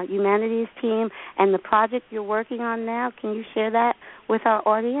humanities team and the project you're working on now? Can you share that with our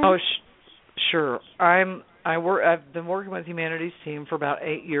audience? Oh, sure. I've been working with the humanities team for about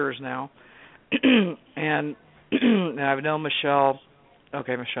 8 years now, and I've known Michele.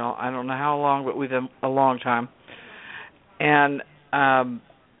 Okay, Michele, I don't know how long, but we've been a long time. And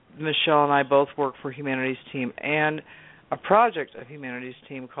Michele and I both work for humanities team and a project of humanities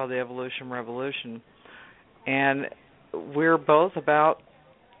team called the Evolution Revolution. And we're both about,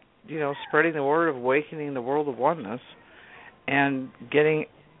 spreading the word of awakening the world of oneness and getting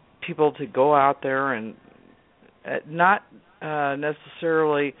people to go out there and not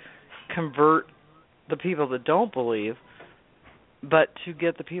necessarily convert the people that don't believe, but to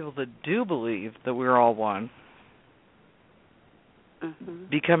get the people that do believe that we're all one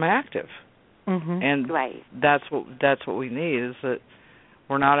become active. And right. that's what we need, is that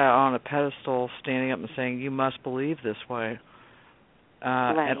we're not out on a pedestal standing up and saying you must believe this way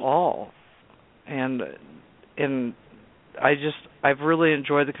at all. And I've really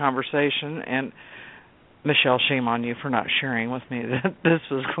enjoyed the conversation. And Michele, shame on you for not sharing with me that this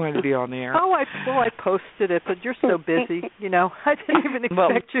was going to be on the air. I posted it, but you're so busy. I didn't even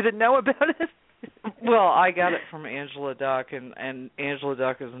expect you to know about it. Well, I got it from Angela Duck, and Angela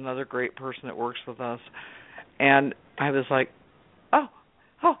Duck is another great person that works with us. And I was like, oh,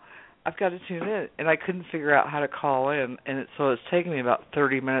 I've got to tune in. And I couldn't figure out how to call in, and so it's taken me about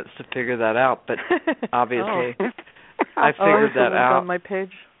 30 minutes to figure that out. But obviously, I figured that out. On my page.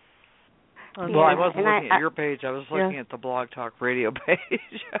 Well, I wasn't looking at your page. I was looking at the Blog Talk Radio page. It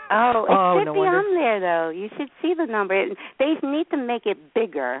should be on there, though. You should see the number. They need to make it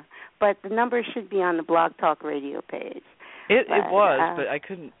bigger, but the number should be on the Blog Talk Radio page. It was, but I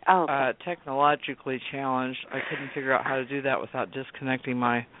couldn't, technologically challenged, I couldn't figure out how to do that without disconnecting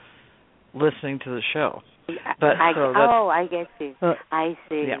my listening to the show. But I get you. I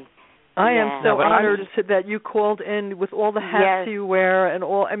see. Yeah. I am so honored that you called in with all the hats you wear and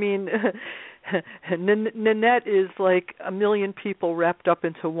all. I mean, Nanette is like a million people wrapped up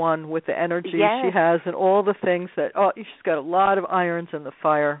into one with the energy she has and all the things that. Oh, she's got a lot of irons in the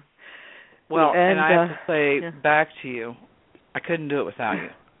fire. Well, and I have to say back to you, I couldn't do it without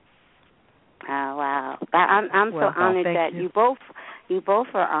you. Oh wow! I'm so honored that you both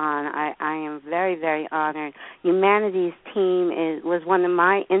are on. I am very, very honored. Humanities team was one of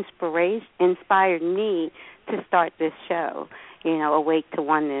my inspired me to start this show. Awake to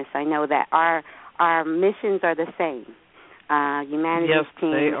Oneness. I know that our missions are the same. Humanities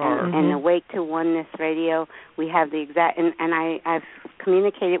team and Awake to Oneness Radio. We have the exact and I've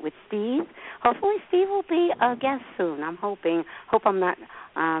communicated with Steve. Hopefully Steve will be a guest soon. I'm hoping. Hope I'm not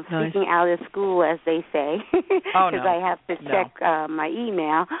speaking out of school, as they say, because I have to check my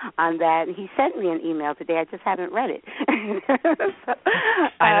email on that. He sent me an email today. I just haven't read it.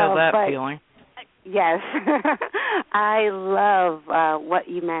 I know that feeling. Yes. I love what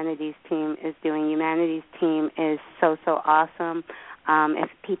Humanities Team is doing. Humanities Team is so awesome. If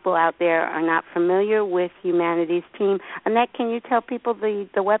people out there are not familiar with Humanities Team, Annette, can you tell people the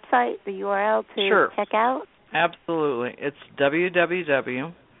website, the URL to check out? Absolutely. It's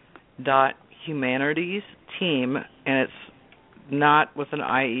www.humanitiesteam, and it's not with an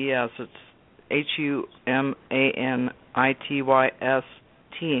IES. It's HUMANITYS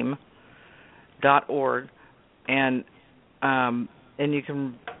team.org, and you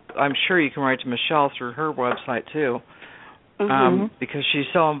can. I'm sure you can write to Michele through her website too, because she's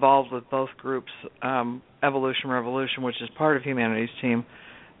so involved with both groups, Evolution Revolution, which is part of Humanities Team,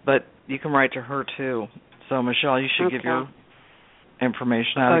 but you can write to her too. So, Michele, you should give your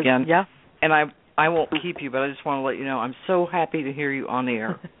information out again. Yeah. And I won't keep you, but I just want to let you know I'm so happy to hear you on the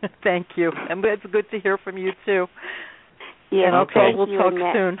air. Thank you. And it's good to hear from you, too. Yeah, and we'll talk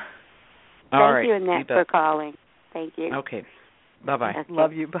soon. Thank you, Annette, for calling. Thank you. Okay. Bye-bye. Okay.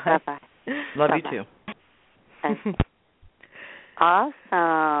 Love you. Bye. Bye-bye. Love you, too.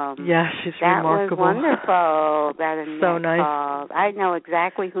 Awesome. Yeah, she's remarkable. That was wonderful. That Annette so nice. called. I know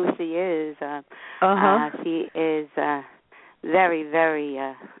exactly who she is. She is very, very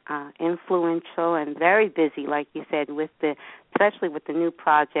influential and very busy, like you said, especially with the new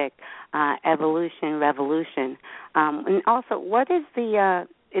project, Evolution Revolution. And also, what is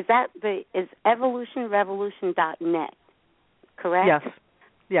is evolutionrevolution.net, correct? Yes.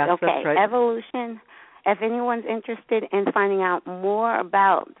 Yes, okay, that's right. Evolution. If anyone's interested in finding out more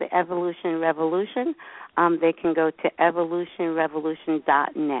about the Evolution Revolution, they can go to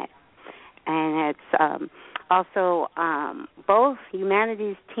evolutionrevolution.net. And it's also both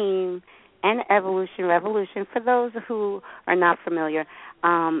Humanities Team and Evolution Revolution, for those who are not familiar,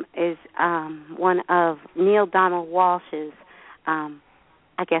 is one of Neil Donald Walsh's,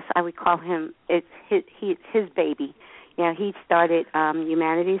 I guess I would call him, it's his baby. He started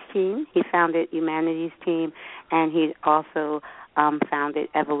Humanities Team. He founded Humanities Team, and he also founded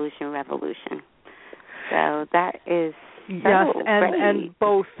Evolution Revolution. So that is yes, great. And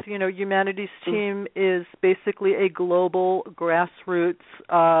both, Humanities Team is basically a global grassroots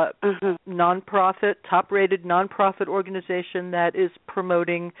nonprofit, top-rated nonprofit organization that is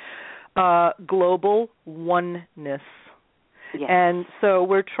promoting global oneness. Yes. And so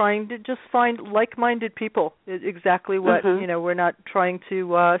we're trying to just find like-minded people. Exactly what we're not trying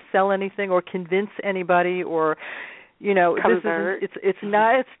to sell anything or convince anybody or convert. It's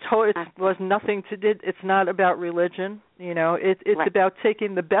not. It was nothing to do. It's not about religion. It's right. about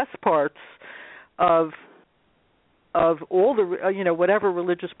taking the best parts of all the whatever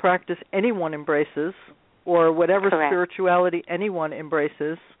religious practice anyone embraces or whatever Correct. spirituality anyone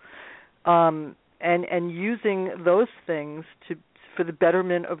embraces. And using those things for the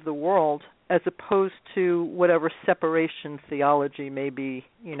betterment of the world, as opposed to whatever separation theology may be,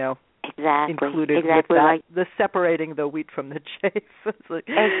 exactly. included with that. Like the separating the wheat from the chaff.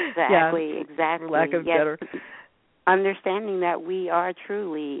 Exactly. For lack of better. Understanding that we are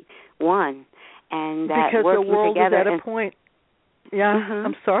truly one, and that because working the world together is at a point. Yeah,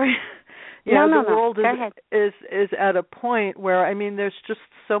 I'm sorry. The world is at a point where there's just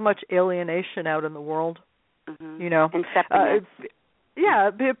so much alienation out in the world. And separateness.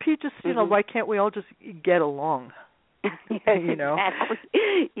 Why can't we all just get along? Exactly.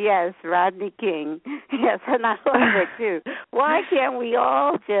 Yes, Rodney King. Yes, and I love it too. Why can't we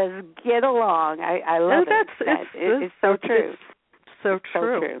all just get along? I love it. It's so true. So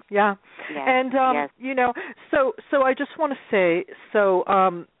true. Yeah. Yes. And so I just want to say,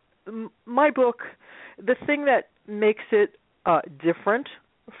 my book, the thing that makes it different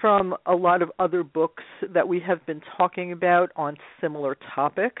from a lot of other books that we have been talking about on similar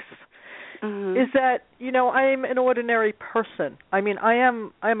topics is that I'm an ordinary person. I'm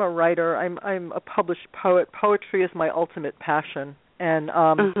a writer. I'm a published poet. Poetry is my ultimate passion, and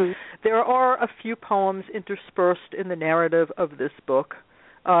there are a few poems interspersed in the narrative of this book.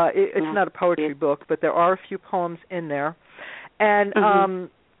 It's not a poetry book, but there are a few poems in there, and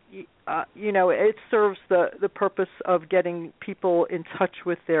it serves the purpose of getting people in touch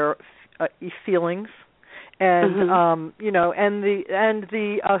with their feelings. And and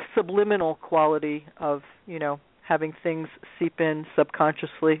the subliminal quality of having things seep in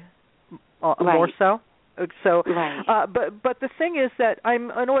subconsciously, more so. So, but the thing is that I'm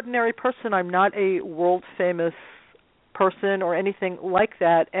an ordinary person. I'm not a world famous person or anything like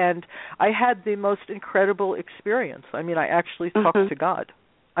that. And I had the most incredible experience. I actually talked to God.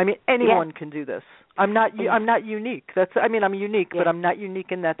 Anyone can do this. I'm not unique. I'm unique, but I'm not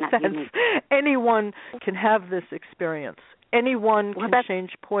unique in that sense. Unique. Anyone can have this experience. Anyone can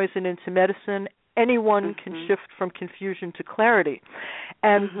change poison into medicine. Anyone can shift from confusion to clarity.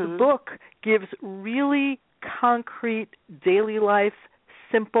 And the book gives really concrete daily life,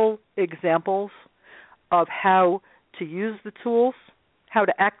 simple examples of how to use the tools, how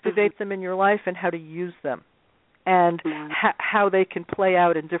to activate them in your life, and how to use them. And how they can play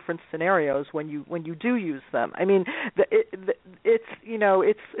out in different scenarios when you do use them.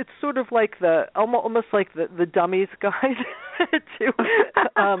 It's sort of like almost like the dummies guide to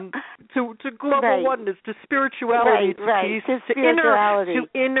global oneness, to spirituality, to peace, to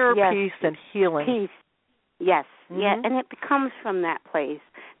inner peace and healing. Peace. Yes, and it comes from that place.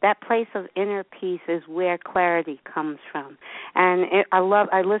 That place of inner peace is where clarity comes from. And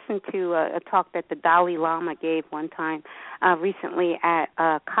I listened to a talk that the Dalai Lama gave one time recently at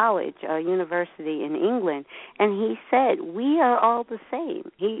a college, a university in England, and he said, we are all the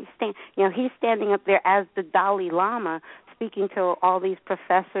same. He's standing up there as the Dalai Lama, speaking to all these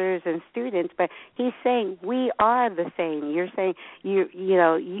professors and students, but he's saying we are the same. You're saying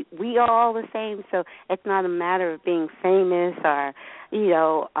we are all the same. So it's not a matter of being famous or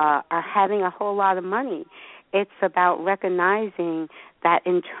having a whole lot of money. It's about recognizing that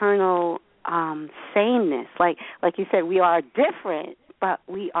internal sameness. Like you said, we are different, but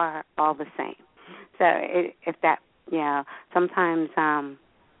we are all the same. So sometimes I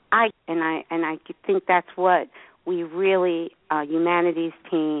think that's what we really, Humanities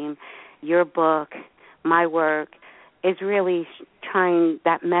Team, your book, my work, is really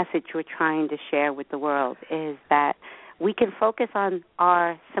that message we're trying to share with the world is that we can focus on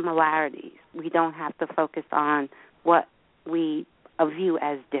our similarities. We don't have to focus on what we view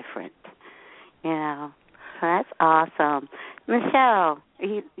as different. You know, so that's awesome. Michele,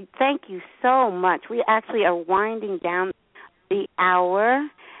 thank you so much. We actually are winding down the hour,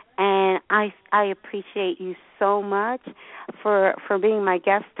 and I appreciate you so much for being my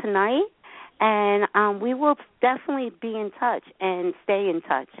guest tonight. And we will definitely be in touch and stay in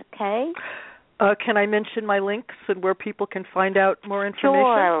touch, okay? Can I mention my links and where people can find out more information?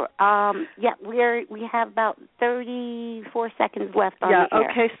 Sure. We have about 34 seconds left on the air.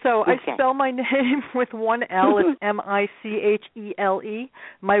 Okay, so I spell my name with one L. It's Michele.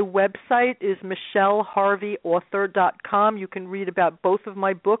 My website is MicheleHarveyAuthor.com. You can read about both of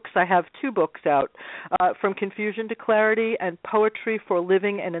my books. I have 2 books out, From Confusion to Clarity and Poetry for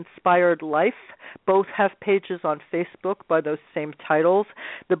Living an Inspired Life. Both have pages on Facebook by those same titles.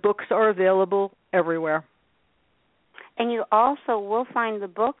 The books are available everywhere. And you also will find the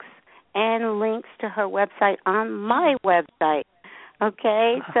books and links to her website on my website.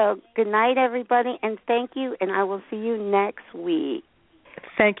 Okay? So good night, everybody, and thank you, and I will see you next week.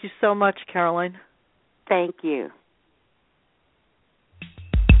 Thank you so much, Caroline. Thank you.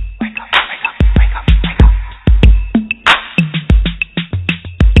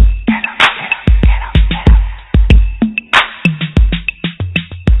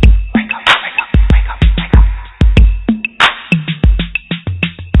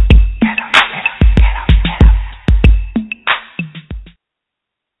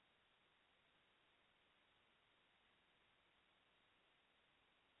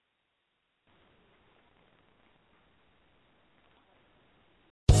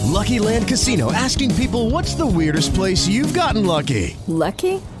 Lucky Land Casino, asking people, what's the weirdest place you've gotten lucky?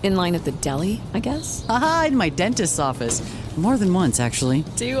 Lucky? In line at the deli, I guess? Aha, in my dentist's office. More than once, actually.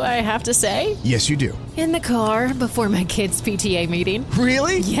 Do I have to say? Yes, you do. In the car before my kids' PTA meeting.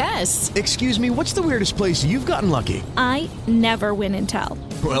 Really? Yes. Excuse me, what's the weirdest place you've gotten lucky? I never win and tell.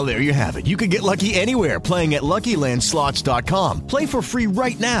 Well, there you have it. You can get lucky anywhere, playing at LuckyLandSlots.com. Play for free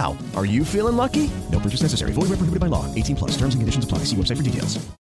right now. Are you feeling lucky? No purchase necessary. Void where prohibited by law. 18+. Terms and conditions apply. See website for details.